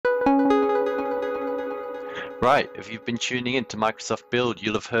Right, if you've been tuning in to Microsoft Build,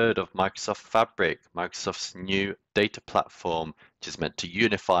 you'll have heard of Microsoft Fabric, Microsoft's new data platform, which is meant to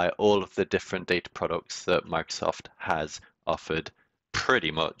unify all of the different data products that Microsoft has offered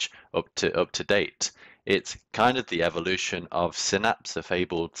pretty much up to date. It's kind of the evolution of Synapse, a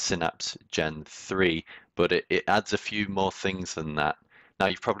fabled Synapse Gen 3, but it adds a few more things than that. Now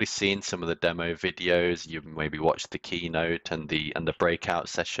you've probably seen some of the demo videos, you've maybe watched the keynote and the breakout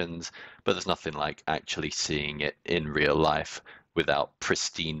sessions, but there's nothing like actually seeing it in real life without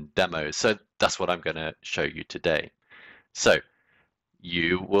pristine demos. So that's what I'm going to show you today. So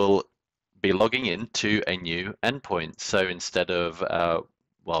you will be logging into a new endpoint. So instead of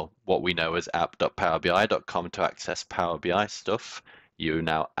well, what we know as app.powerbi.com to access Power BI stuff, you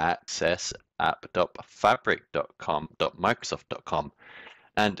now access app.fabric.com.microsoft.com.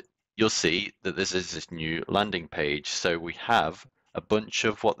 And you'll see that this is this new landing page. So we have a bunch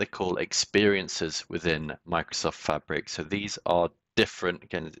of what they call experiences within Microsoft Fabric. So these are different,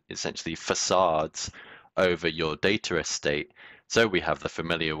 again, essentially facades over your data estate. So we have the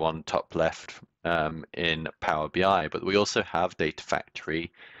familiar one top left in Power BI, but we also have Data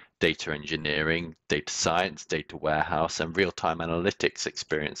Factory, data engineering, data science, data warehouse, and real-time analytics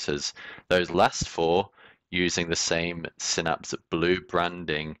experiences. Those last four using the same Synapse Blue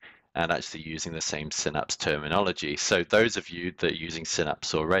branding and actually using the same Synapse terminology. So those of you that are using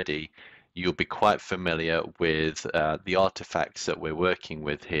Synapse already, you'll be quite familiar with the artifacts that we're working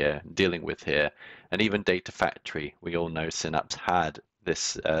with here, dealing with here, and even Data Factory. We all know Synapse had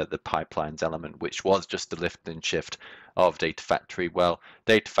this the pipelines element, which was just the lift and shift of Data Factory. Well,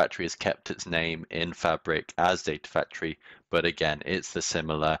 Data Factory has kept its name in Fabric as Data Factory, but again, it's the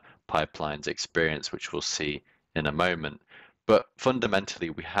similar pipelines experience, which we'll see in a moment. But fundamentally,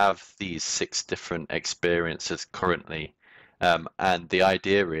 we have these 6 different experiences currently, and the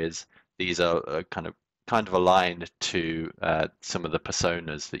idea is these are kind of aligned to some of the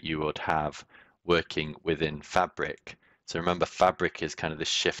personas that you would have working within Fabric. So remember, Fabric is kind of this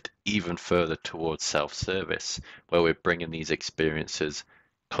shift even further towards self-service, where we're bringing these experiences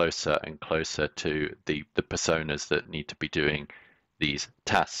closer and closer to the personas that need to be doing these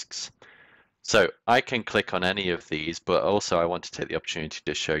tasks. So I can click on any of these, but also I want to take the opportunity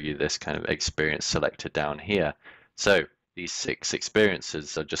to show you this kind of experience selector down here. So these 6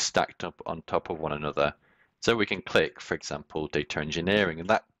 experiences are just stacked up on top of one another. So we can click, for example, data engineering, and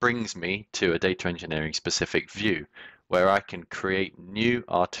that brings me to a data engineering specific view where I can create new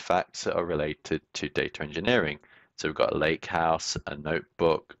artifacts that are related to data engineering. So we've got a lakehouse, a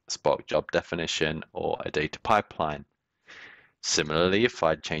notebook, Spark job definition, or a data pipeline. Similarly, if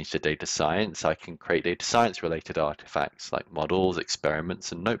I change to data science, I can create data science related artifacts like models,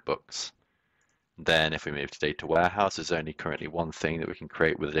 experiments, and notebooks. Then if we move to data warehouse, there's only currently one thing that we can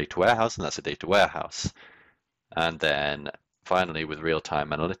create with a data warehouse, and that's a data warehouse. And then finally, with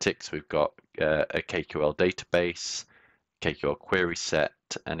real-time analytics, we've got a KQL database, KQL query set,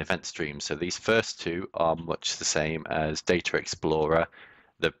 and event stream. So these first 2 are much the same as Data Explorer,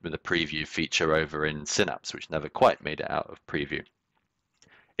 the preview feature over in Synapse, which never quite made it out of preview.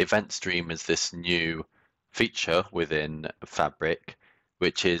 Event stream is this new feature within Fabric,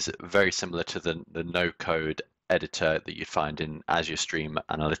 which is very similar to the no-code editor that you find in Azure Stream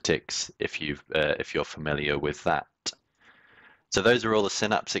Analytics, if you're familiar with that. So those are all the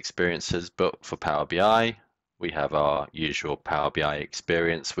Synapse experiences, but for Power BI, we have our usual Power BI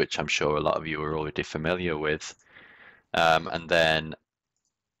experience, which I'm sure a lot of you are already familiar with. And then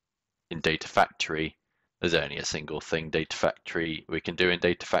in Data Factory, there's only a single thing Data Factory we can do in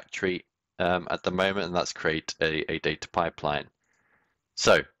Data Factory at the moment, and that's create a data pipeline.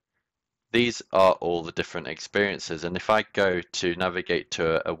 So these are all the different experiences, and if I go to navigate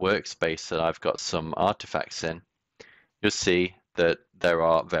to a workspace that I've got some artifacts in, you'll see that there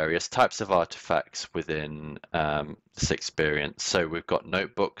are various types of artifacts within this experience. So we've got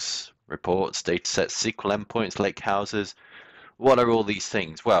notebooks, reports, datasets, SQL endpoints, lakehouses. What are all these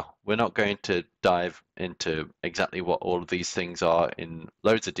things? Well, we're not going to dive into exactly what all of these things are in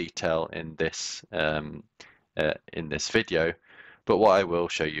loads of detail in this video, but what I will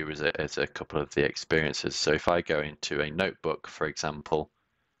show you is a couple of the experiences. So if I go into a notebook, for example,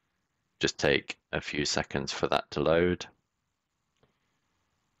 just take a few seconds for that to load.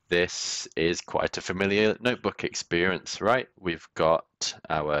 This is quite a familiar notebook experience, right? We've got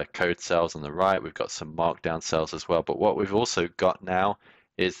our code cells on the right, we've got some markdown cells as well, but what we've also got now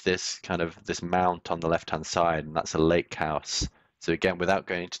is this mount on the left-hand side, and that's a lakehouse. So again, without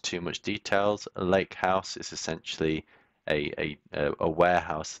going into too much details, a lakehouse is essentially a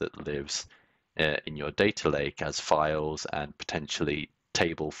warehouse that lives in your data lake as files and potentially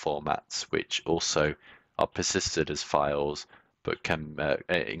table formats, which also are persisted as files, but can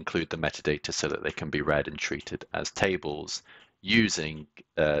include the metadata so that they can be read and treated as tables using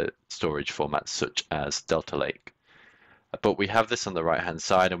storage formats such as Delta Lake. But we have this on the right-hand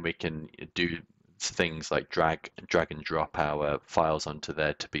side, and we can do things like drag and drop our files onto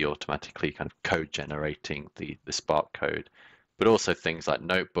there to be automatically kind of code generating the Spark code. But also things like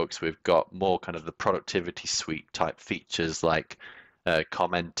notebooks, we've got more kind of the productivity suite type features like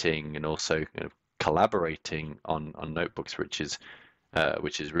commenting and also kind of collaborating on notebooks, which is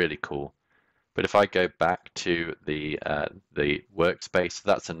really cool. But if I go back to the workspace,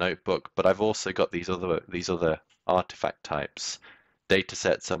 that's a notebook. But I've also got these other artifact types.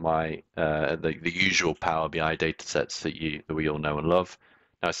 Datasets are my the usual Power BI datasets that we all know and love.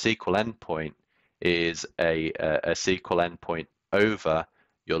 Now, a SQL endpoint is a SQL endpoint over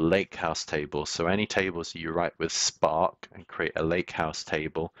your lakehouse table. So any tables you write with Spark and create a lakehouse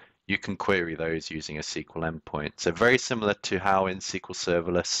table, you can query those using a SQL endpoint. So very similar to how in SQL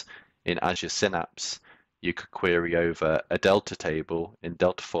Serverless in Azure Synapse, you could query over a Delta table in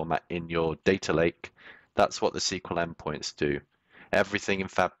Delta format in your data lake. That's what the SQL endpoints do. Everything in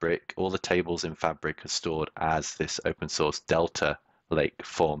Fabric, all the tables in Fabric are stored as this open source Delta Lake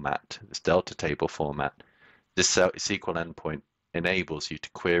format, this Delta table format. This SQL endpoint enables you to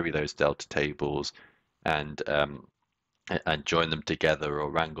query those Delta tables and join them together or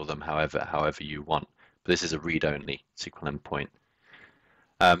wrangle them however you want. But this is a read-only SQL endpoint.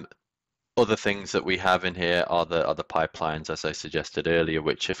 Other things that we have in here are the pipelines, as I suggested earlier,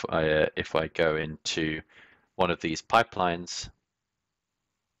 which if I go into one of these pipelines,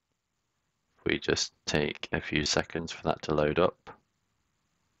 if we just take a few seconds for that to load up.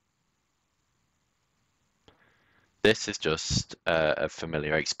 This is just a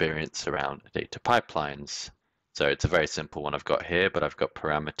familiar experience around data pipelines. So it's a very simple one I've got here, but I've got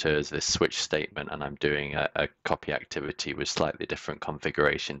parameters, this switch statement, and I'm doing a copy activity with slightly different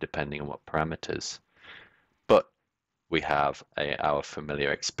configuration depending on what parameters. But we have our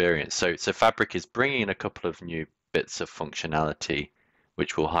familiar experience. So Fabric is bringing in a couple of new bits of functionality,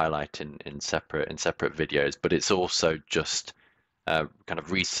 which we'll highlight in separate videos, but it's also just kind of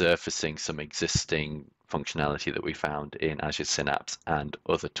resurfacing some existing functionality that we found in Azure Synapse and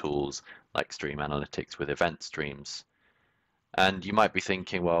other tools like Stream Analytics with event streams. And you might be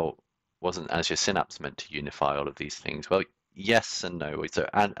thinking, well, wasn't Azure Synapse meant to unify all of these things? Well, yes and no. So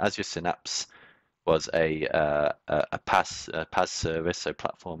Azure Synapse was a PaaS service, so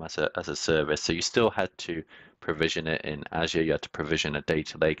platform as a service. So you still had to provision it in Azure. You had to provision a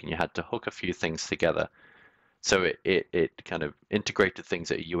data lake, and you had to hook a few things together. So it kind of integrated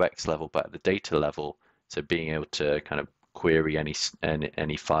things at a UX level, but at the data level. So being able to kind of query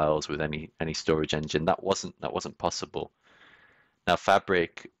any files with any storage engine, that wasn't possible. Now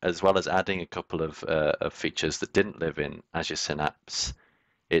Fabric, as well as adding a couple of features that didn't live in Azure Synapse,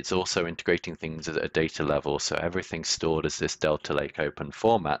 it's also integrating things at a data level. So everything's stored as this Delta Lake open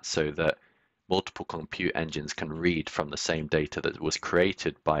format, so that multiple compute engines can read from the same data that was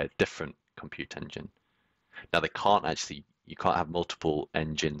created by a different compute engine. Now you can't have multiple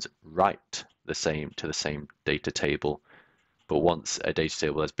engines write the same data table, but once a data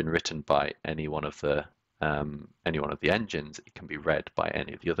table has been written by any one of the engines, it can be read by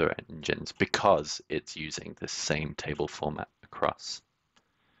any of the other engines because it's using the same table format across.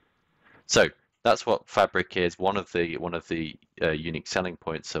 So that's what Fabric is. One of the unique selling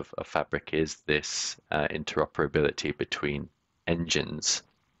points of Fabric is this interoperability between engines.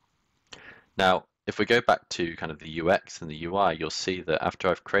 Now, if we go back to kind of the UX and the UI, you'll see that after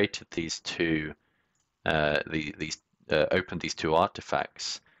I've created these two, opened these two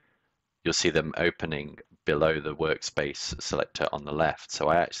artifacts, you'll see them opening below the workspace selector on the left. So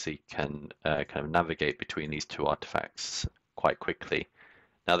I actually can kind of navigate between these two artifacts quite quickly.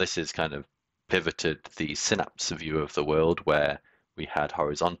 Now this is kind of pivoted the Synapse view of the world where we had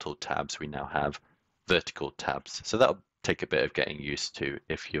horizontal tabs, we now have vertical tabs. So that'll take a bit of getting used to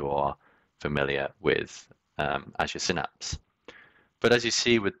if you are familiar with Azure Synapse. But as you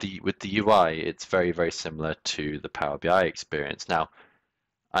see with the UI, it's very, very similar to the Power BI experience. Now,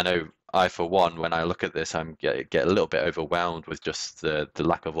 I know I, for one, when I look at this, I get a little bit overwhelmed with just the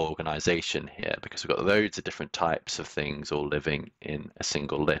lack of organization here, because we've got loads of different types of things all living in a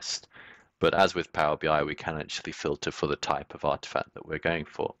single list. But as with Power BI, we can actually filter for the type of artifact that we're going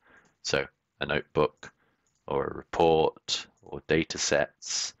for. So a notebook or a report or data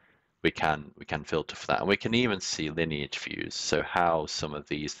sets, we can filter for that. And we can even see lineage views, so how some of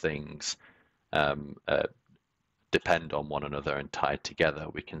these things depend on one another and tied together.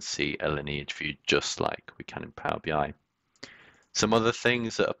 We can see a lineage view just like we can in Power BI. Some other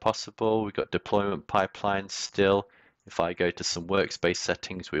things that are possible, we've got deployment pipelines still. If I go to some workspace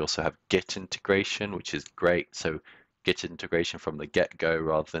settings, we also have Git integration, which is great. So Git integration from the get-go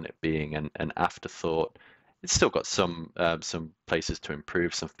rather than it being an afterthought. It's still got some places to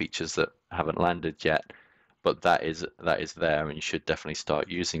improve, some features that haven't landed yet, but that is there, and you should definitely start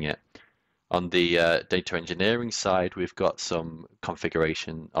using it. On the data engineering side, we've got some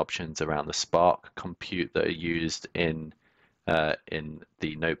configuration options around the Spark compute that are used in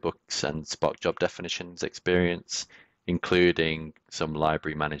the notebooks and Spark job definitions experience, including some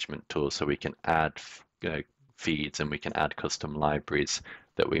library management tools, so we can add feeds and we can add custom libraries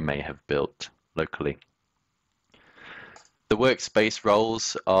that we may have built locally. The workspace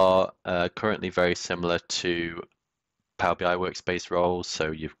roles are currently very similar to Power BI workspace roles.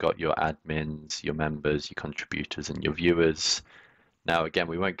 So you've got your admins, your members, your contributors, and your viewers. Now, again,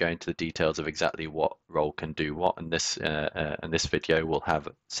 we won't go into the details of exactly what role can do what in this video. We'll have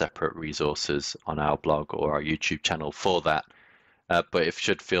separate resources on our blog or our YouTube channel for that, but it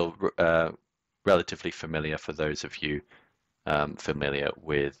should feel relatively familiar for those of you familiar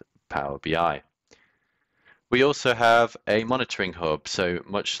with Power BI. We also have a monitoring hub. So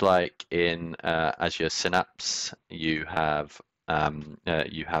much like in Azure Synapse, you have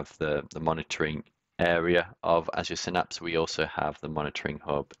the monitoring area of Azure Synapse. We also have the monitoring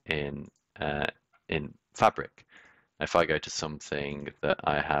hub in Fabric. If I go to something that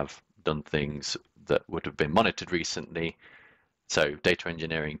I have done things that would have been monitored recently, so data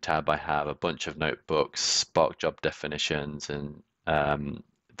engineering tab, I have a bunch of notebooks, Spark job definitions, and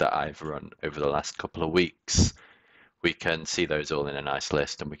that I've run over the last couple of weeks. We can see those all in a nice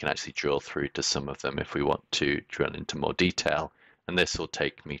list, and we can actually drill through to some of them if we want to drill into more detail. And this will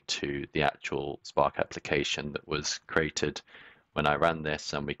take me to the actual Spark application that was created when I ran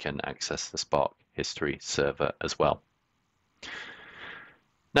this, and we can access the Spark history server as well.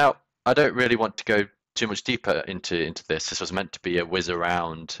 Now, I don't really want to go too much deeper into this. This was meant to be a whiz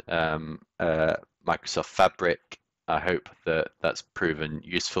around Microsoft Fabric. I hope that that's proven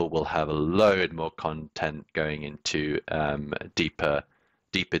useful. We'll have a load more content going into deeper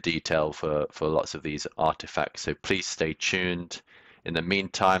detail for lots of these artifacts. So please stay tuned. In the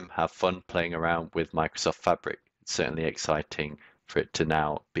meantime, have fun playing around with Microsoft Fabric. It's certainly exciting for it to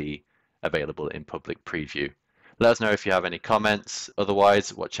now be available in public preview. Let us know if you have any comments.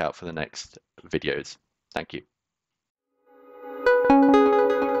 Otherwise, watch out for the next videos. Thank you.